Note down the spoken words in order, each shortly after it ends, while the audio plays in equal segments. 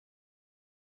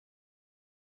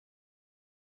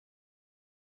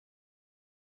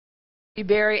Jodi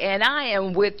Berry, and I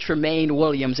am with Tremaine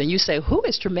Williams. And you say, who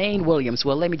is Tremaine Williams?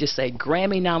 Well, let me just say,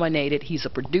 Grammy nominated. He's a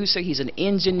producer. He's an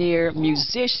engineer,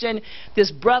 musician.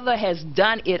 This brother has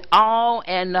done it all,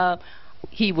 and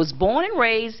he was born and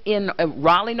raised in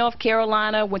Raleigh, North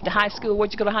Carolina. Went to high school.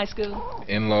 Where'd you go to high school?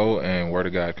 Enloe and Word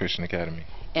of God Christian Academy.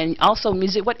 And also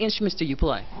music. What instruments do you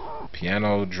play?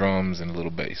 Piano, drums, and a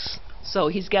little bass. So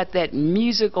he's got that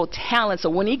musical talent. So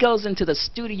when he goes into the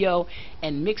studio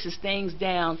and mixes things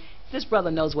down, this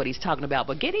brother knows what he's talking about.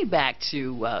 But getting back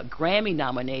to Grammy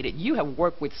nominated, you have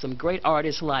worked with some great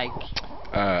artists like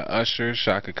Usher,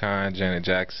 Shaka Khan, Janet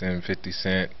Jackson, 50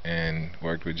 Cent, and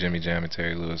worked with Jimmy Jam and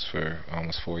Terry Lewis for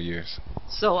almost 4 years.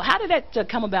 So how did that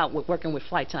come about with working with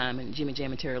Flight Time and Jimmy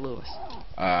Jam and Terry Lewis?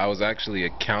 I was actually a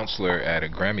counselor at a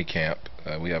Grammy camp.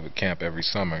 We have a camp every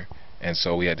summer, and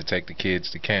so we had to take the kids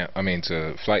to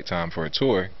to Flight Time for a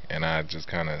tour, and I just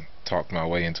kind of talked my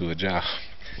way into a job.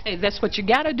 Hey, that's what you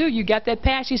got to do. You got that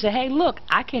passion. You say, hey, look,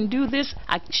 I can do this.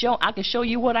 I can show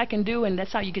you what I can do, and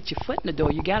that's how you get your foot in the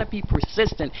door. You got to be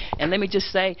persistent. And let me just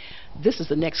say, this is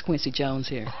the next Quincy Jones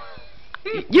here.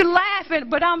 You're laughing,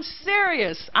 but I'm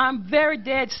serious. I'm very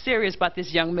dead serious about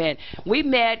this young man. We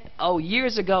met,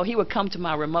 years ago. He would come to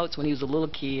my remotes when he was a little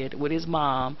kid with his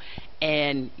mom,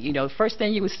 and, you know, the first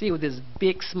thing you would see was this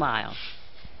big smile.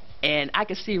 And I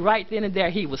could see right then and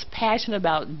there he was passionate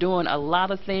about doing a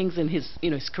lot of things in his,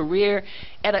 his career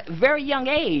at a very young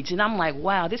age. And I'm like,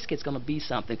 wow, this kid's going to be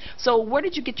something. So where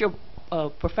did you get your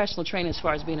professional training as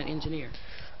far as being an engineer?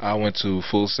 I went to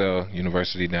Full Sail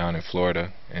University down in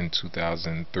Florida in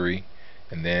 2003.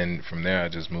 And then from there I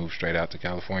just moved straight out to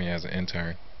California as an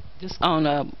intern. Just on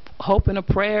a hope and a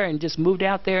prayer, and just moved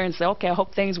out there and said, okay, I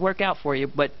hope things work out for you.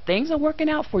 But things are working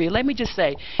out for you. Let me just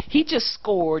say, he just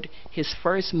scored his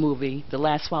first movie, The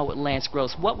Last Fall with Lance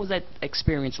Gross. What was that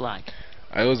experience like?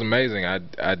 It was amazing.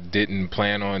 I didn't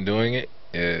plan on doing it.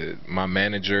 My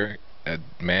manager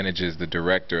manages the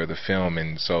director of the film,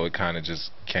 and so it kind of just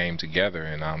came together,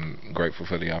 and I'm grateful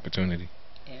for the opportunity.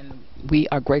 And we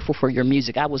are grateful for your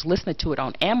music. I was listening to it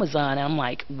on Amazon, and I'm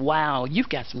like, wow, you've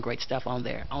got some great stuff on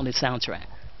there, on the soundtrack.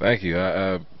 Thank you.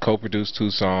 I co-produced 2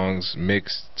 songs,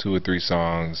 mixed 2 or 3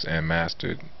 songs, and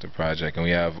mastered the project. And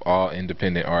we have all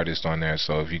independent artists on there,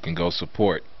 so if you can go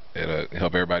support, it'll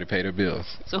help everybody pay their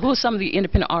bills. So who are some of the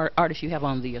independent artists you have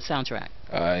on the soundtrack?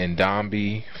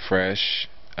 Ndombi, Fresh,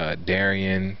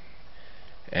 Darian,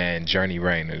 and Journey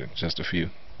Rain, just a few.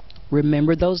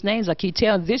 Remember those names. I keep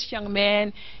telling this young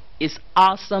man is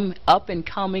awesome, up and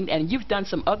coming, and you've done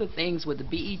some other things with the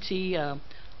BET,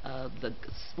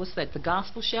 what's that, the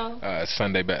gospel show?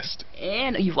 Sunday Best.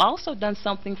 And you've also done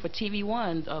something for TV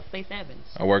One, Faith Evans.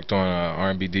 I worked on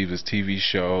R&B Divas TV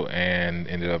show and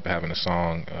ended up having a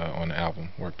song on the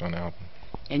album, worked on the album.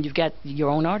 And you've got your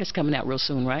own artist coming out real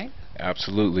soon, right?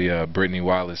 Absolutely. Brittany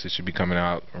Wallace. It should be coming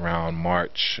out around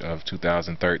March of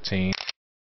 2013.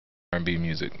 R&B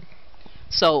music.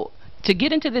 So, to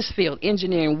get into this field,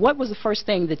 engineering, what was the first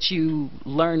thing that you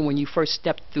learned when you first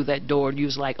stepped through that door? You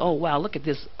was like, oh, wow, look at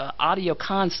this audio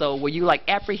console. Were you, like,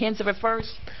 apprehensive at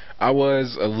first? I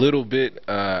was a little bit.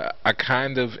 I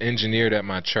kind of engineered at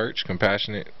my church,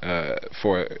 Compassionate,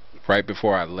 for right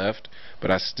before I left,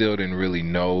 but I still didn't really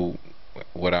know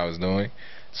what I was doing.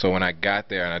 So when I got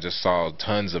there and I just saw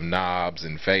tons of knobs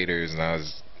and faders, and I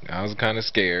was kind of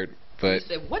scared. But you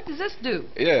said, what does this do?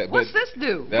 Yeah, what's this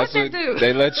do? What's it do?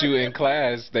 They let you in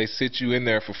class. They sit you in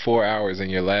there for 4 hours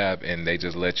in your lab, and they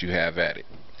just let you have at it.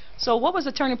 So what was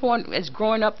the turning point as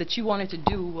growing up that you wanted to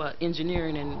do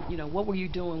engineering, and what were you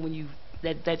doing when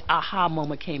that aha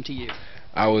moment came to you?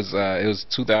 It was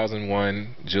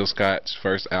 2001, Jill Scott's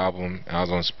first album. I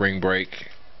was on spring break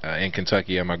in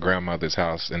Kentucky at my grandmother's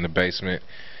house in the basement,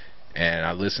 and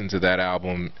I listened to that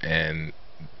album, and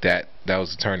that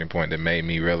was the turning point that made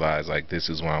me realize, like, this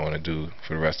is what I want to do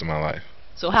for the rest of my life.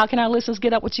 So how can our listeners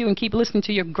get up with you and keep listening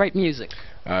to your great music?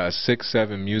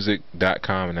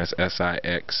 67music.com, and that's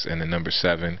SIX and the number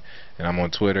 7. And I'm on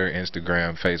Twitter,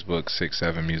 Instagram, Facebook,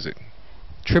 67music.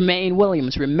 Tremaine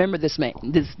Williams. Remember this man,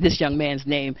 this young man's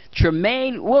name,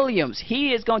 Tremaine Williams.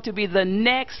 He is going to be the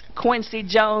next Quincy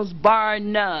Jones, bar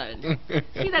none.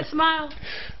 See that smile?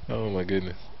 Oh my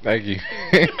goodness. Thank you.